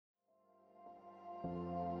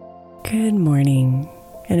Good morning,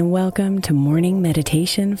 and welcome to Morning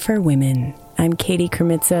Meditation for Women. I'm Katie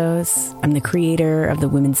Kremitzos. I'm the creator of the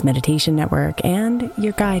Women's Meditation Network and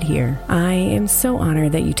your guide here. I am so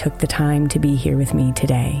honored that you took the time to be here with me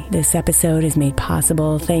today. This episode is made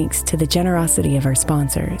possible thanks to the generosity of our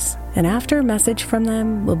sponsors. And after a message from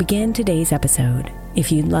them, we'll begin today's episode.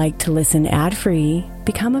 If you'd like to listen ad-free,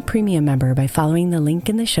 become a premium member by following the link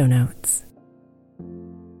in the show notes.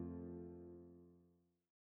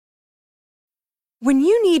 When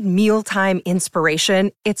you need mealtime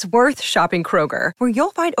inspiration, it's worth shopping Kroger, where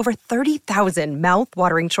you'll find over 30,000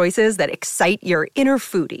 mouth-watering choices that excite your inner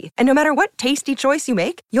foodie. And no matter what tasty choice you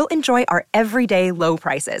make, you'll enjoy our everyday low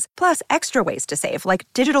prices, plus extra ways to save, like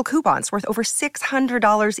digital coupons worth over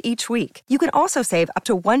 $600 each week. You can also save up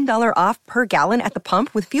to $1 off per gallon at the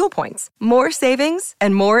pump with fuel points. More savings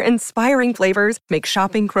and more inspiring flavors make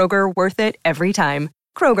shopping Kroger worth it every time.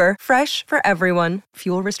 Kroger, fresh for everyone.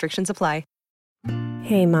 Fuel restrictions apply.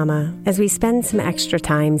 Hey Mama, as we spend some extra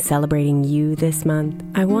time celebrating you this month,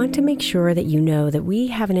 I want to make sure that you know that we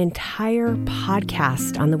have an entire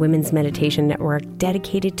podcast on the Women's Meditation Network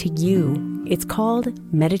dedicated to you. It's called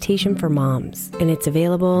Meditation for Moms, and it's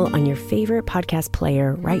available on your favorite podcast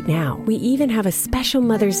player right now. We even have a special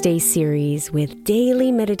Mother's Day series with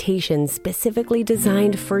daily meditations specifically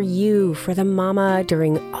designed for you, for the mama,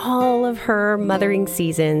 during all of her mothering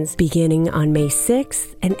seasons, beginning on May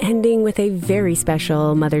 6th and ending with a very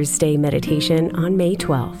special Mother's Day meditation on May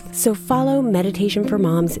 12th. So follow Meditation for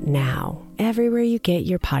Moms now, everywhere you get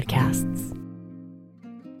your podcasts.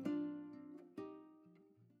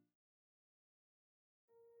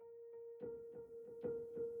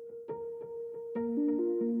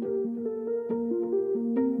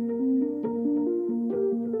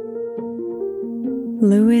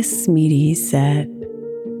 Lewis Smeaty said,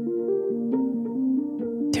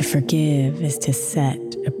 "To forgive is to set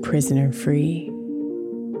a prisoner free,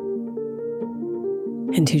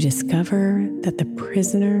 and to discover that the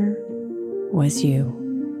prisoner was you."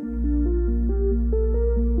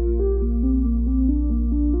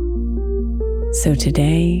 So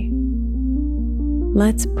today,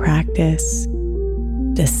 let's practice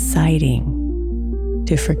deciding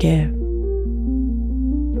to forgive.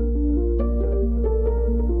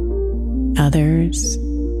 Others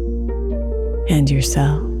and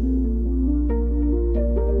yourself.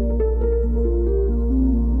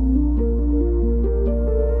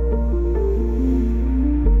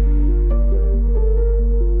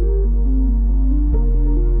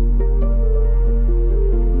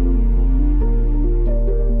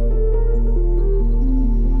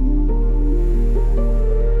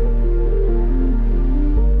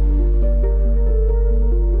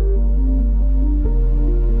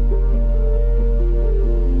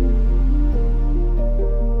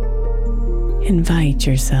 Invite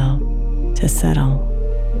yourself to settle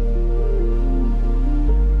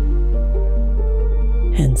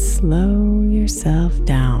and slow yourself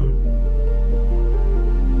down.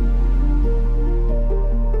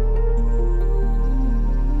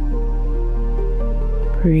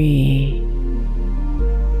 Breathe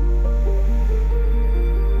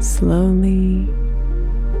slowly,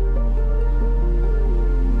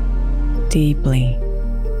 deeply,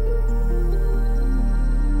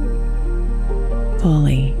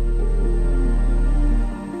 fully.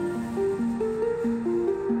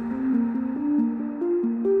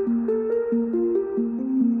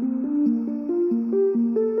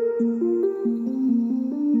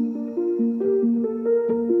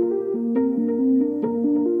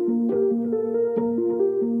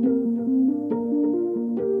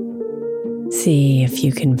 See if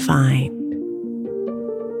you can find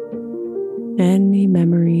any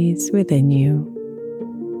memories within you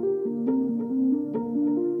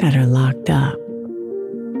that are locked up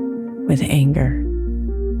with anger,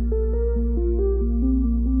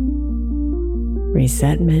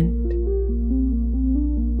 resentment,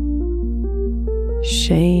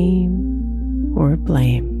 shame, or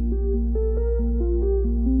blame.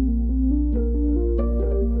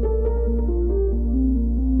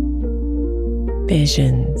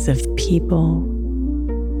 Visions of people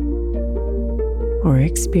or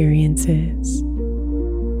experiences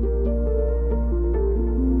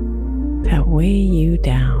that weigh you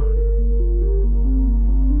down.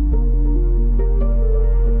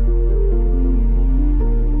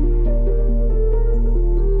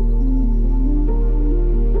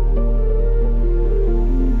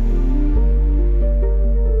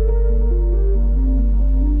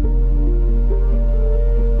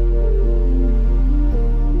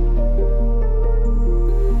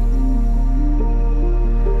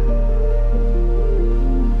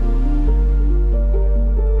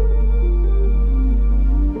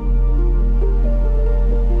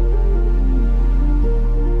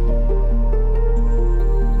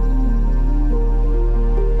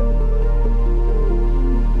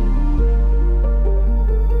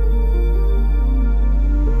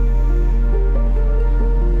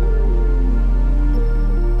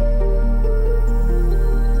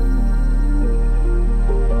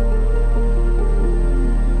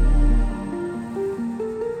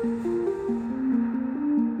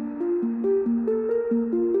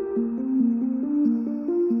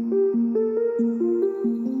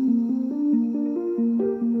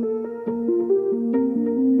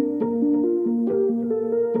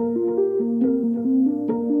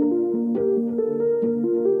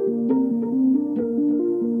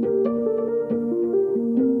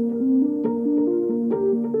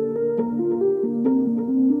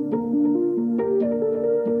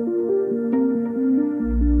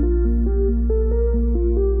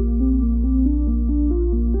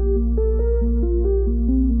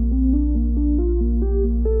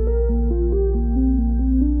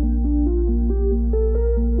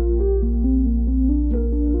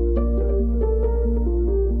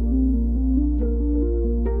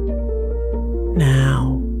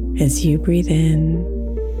 As you breathe in,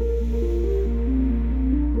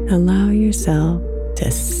 allow yourself to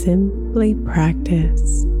simply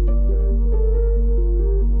practice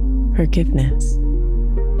forgiveness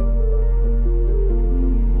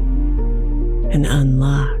and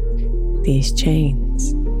unlock these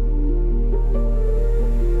chains.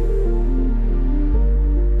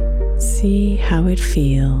 See how it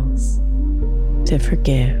feels to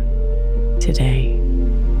forgive today.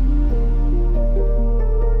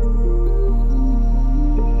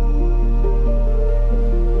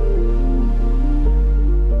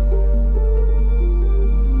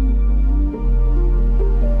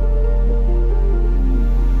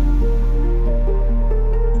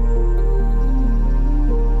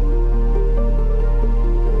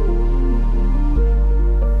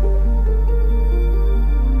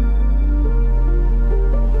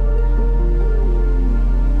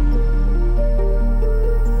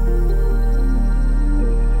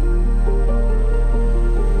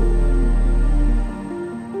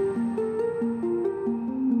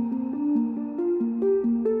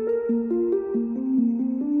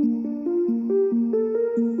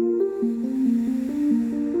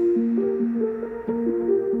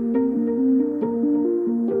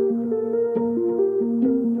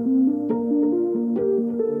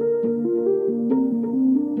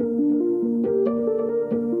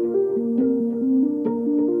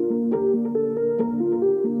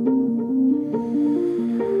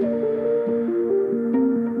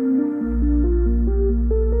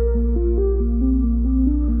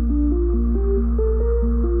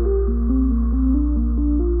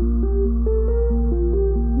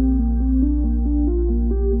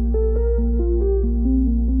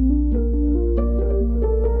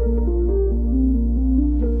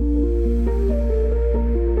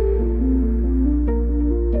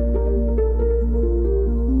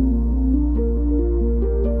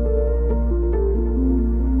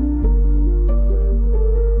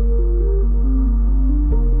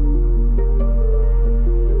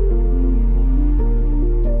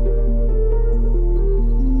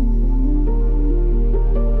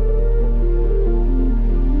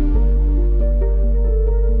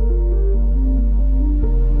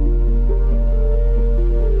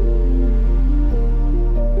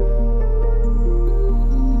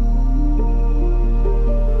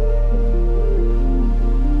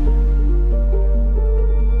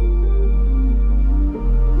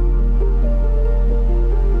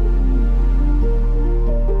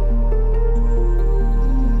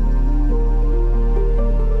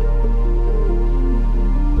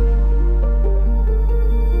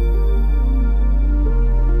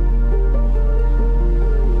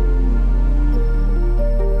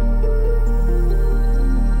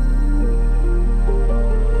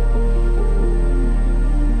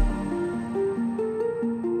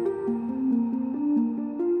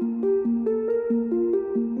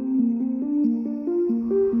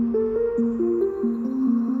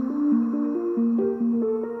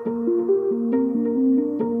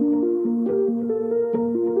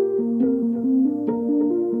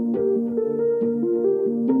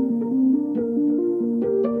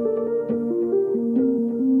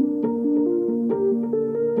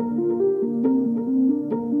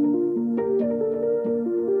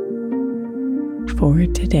 For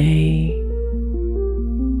today,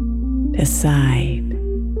 decide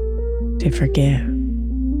to forgive.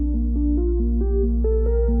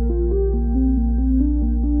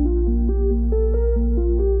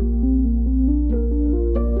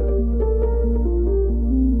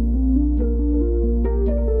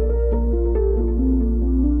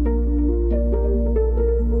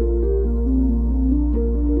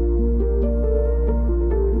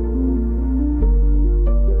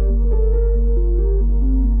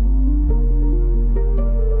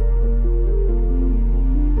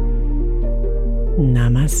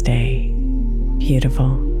 Namaste,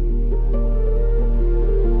 beautiful.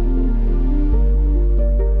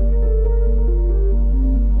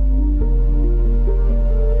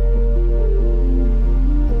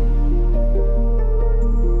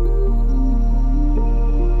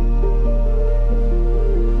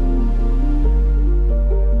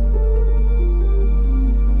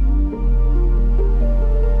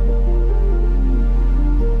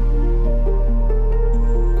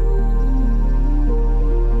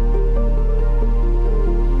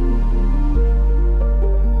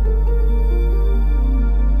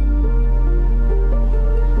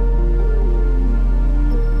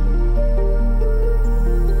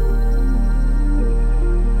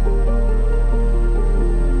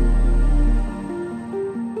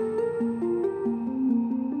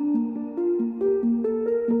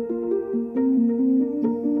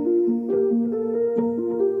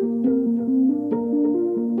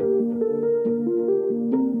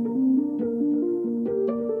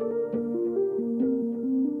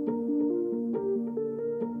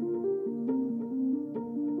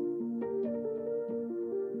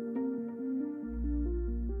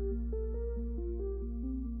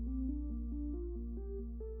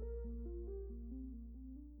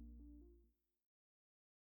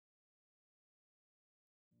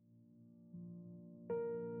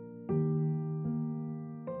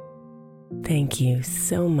 Thank you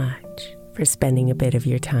so much for spending a bit of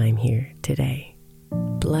your time here today.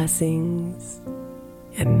 Blessings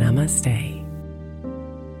and namaste.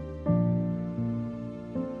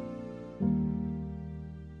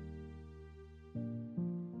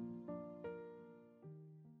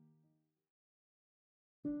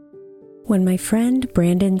 When my friend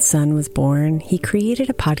Brandon's son was born, he created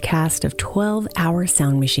a podcast of 12-hour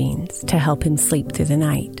sound machines to help him sleep through the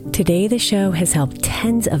night. Today, the show has helped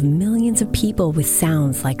tens of millions of people with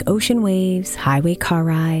sounds like ocean waves, highway car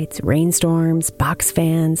rides, rainstorms, box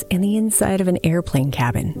fans, and the inside of an airplane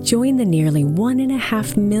cabin. Join the nearly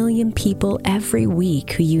 1.5 million people every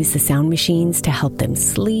week who use the sound machines to help them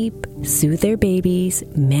sleep, soothe their babies,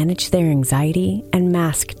 manage their anxiety, and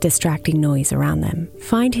mask distracting noise around them.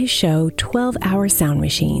 Find his show 12-Hour Sound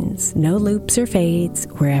Machines, no loops or fades,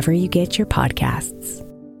 wherever you get your podcasts.